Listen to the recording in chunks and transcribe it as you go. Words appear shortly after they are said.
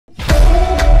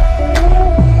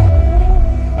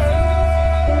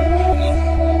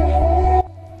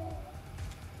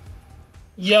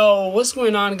Yo, what's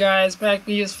going on guys?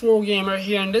 Pnice1226 Gamer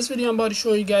here. In this video I'm about to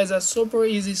show you guys a super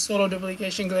easy solo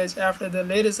duplication glitch after the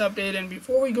latest update. And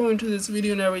before we go into this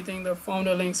video and everything, the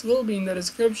founder links will be in the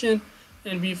description.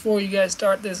 And before you guys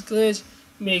start this glitch,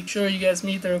 make sure you guys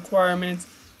meet the requirements.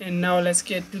 And now let's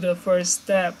get to the first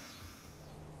step.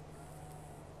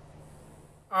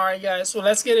 Alright guys, so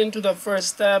let's get into the first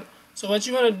step. So what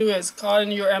you want to do is call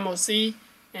in your MOC,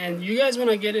 and you guys want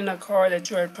to get in a car that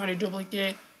you are trying to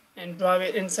duplicate and drive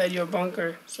it inside your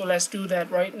bunker. So let's do that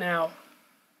right now.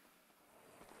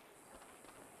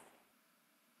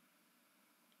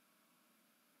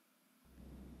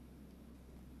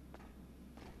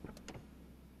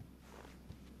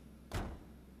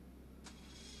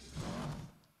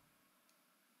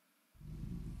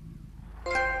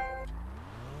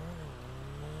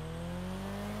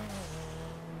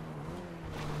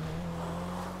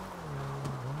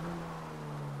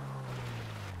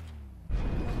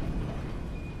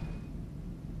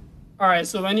 Alright,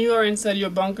 so when you are inside your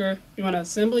bunker, you want to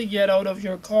simply get out of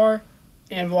your car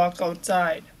and walk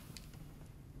outside.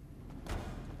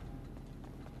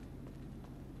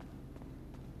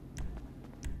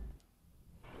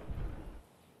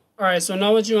 Alright, so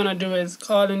now what you want to do is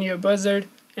call in your buzzard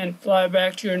and fly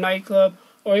back to your nightclub.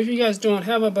 Or if you guys don't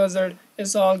have a buzzard,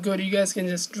 it's all good. You guys can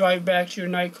just drive back to your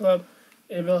nightclub.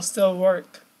 It will still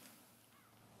work.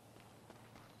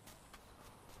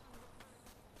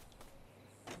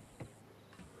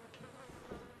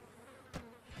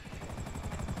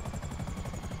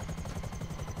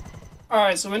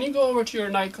 Alright, so when you go over to your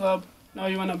nightclub, now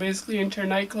you want to basically enter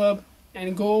nightclub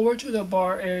and go over to the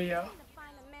bar area.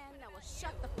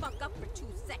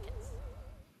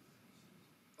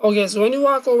 Okay, so when you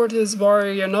walk over to this bar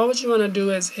area, now what you want to do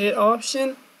is hit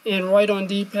option and right on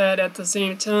D-pad at the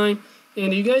same time,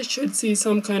 and you guys should see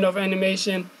some kind of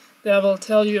animation that will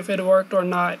tell you if it worked or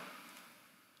not.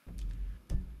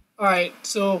 Alright,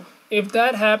 so if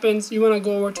that happens, you want to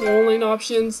go over to online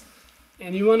options,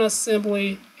 and you want to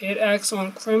simply hit X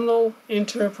on Criminal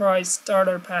Enterprise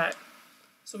Starter Pack.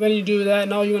 So when you do that,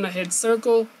 now you want to hit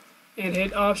circle and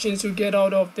hit options to get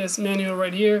out of this menu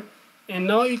right here. And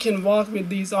now you can walk with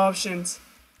these options.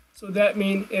 So that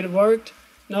means it worked.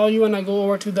 Now you want to go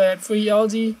over to that free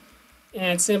algae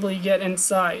and simply get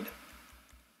inside.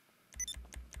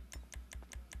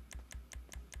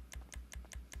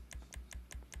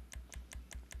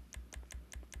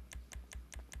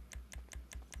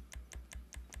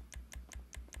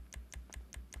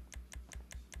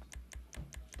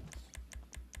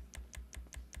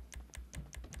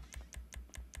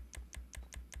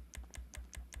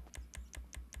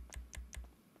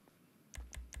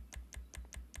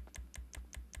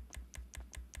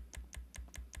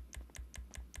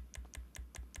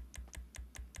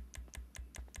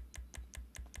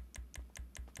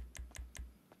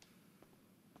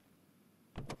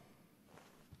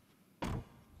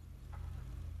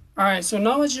 Alright, so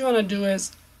now what you want to do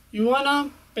is, you want to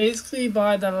basically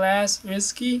buy the last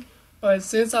whiskey, but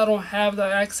since I don't have the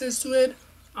access to it,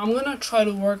 I'm going to try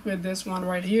to work with this one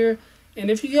right here. And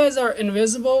if you guys are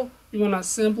invisible, you want to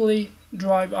simply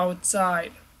drive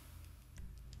outside.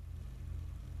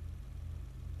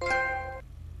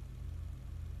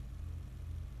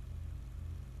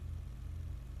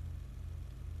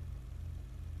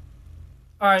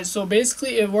 Alright, so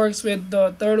basically it works with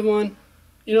the third one.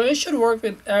 You know, it should work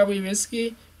with every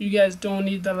whiskey. You guys don't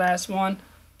need the last one.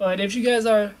 But if you guys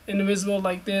are invisible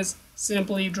like this,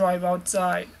 simply drive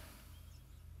outside.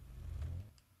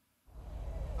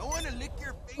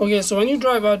 Okay, so when you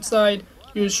drive outside,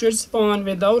 you should spawn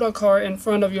without a car in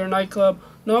front of your nightclub.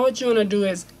 Now what you want to do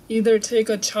is either take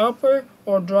a chopper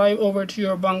or drive over to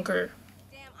your bunker.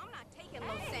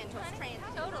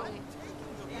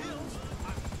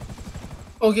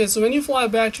 Okay, so when you fly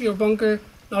back to your bunker,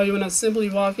 now you want to simply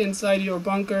walk inside your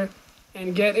bunker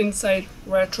and get inside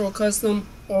Retro Custom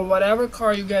or whatever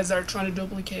car you guys are trying to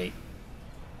duplicate.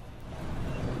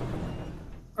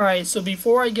 Alright, so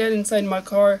before I get inside my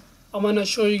car, I'm going to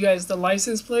show you guys the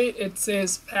license plate. It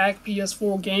says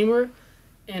Pnice1226 Gamer,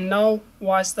 and now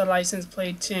watch the license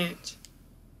plate change.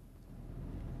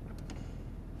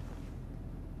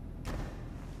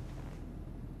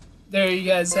 There you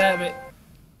guys have it.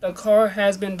 The car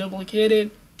has been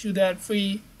duplicated to that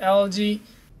free algae,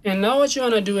 and now what you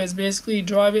want to do is basically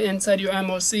drive it inside your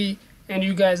MOC and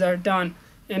you guys are done.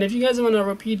 And if you guys want to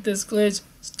repeat this glitch,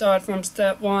 start from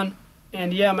step 1.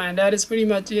 And yeah man, that is pretty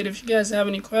much it. If you guys have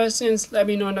any questions, let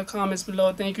me know in the comments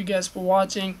below. Thank you guys for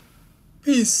watching.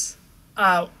 Peace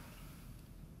out.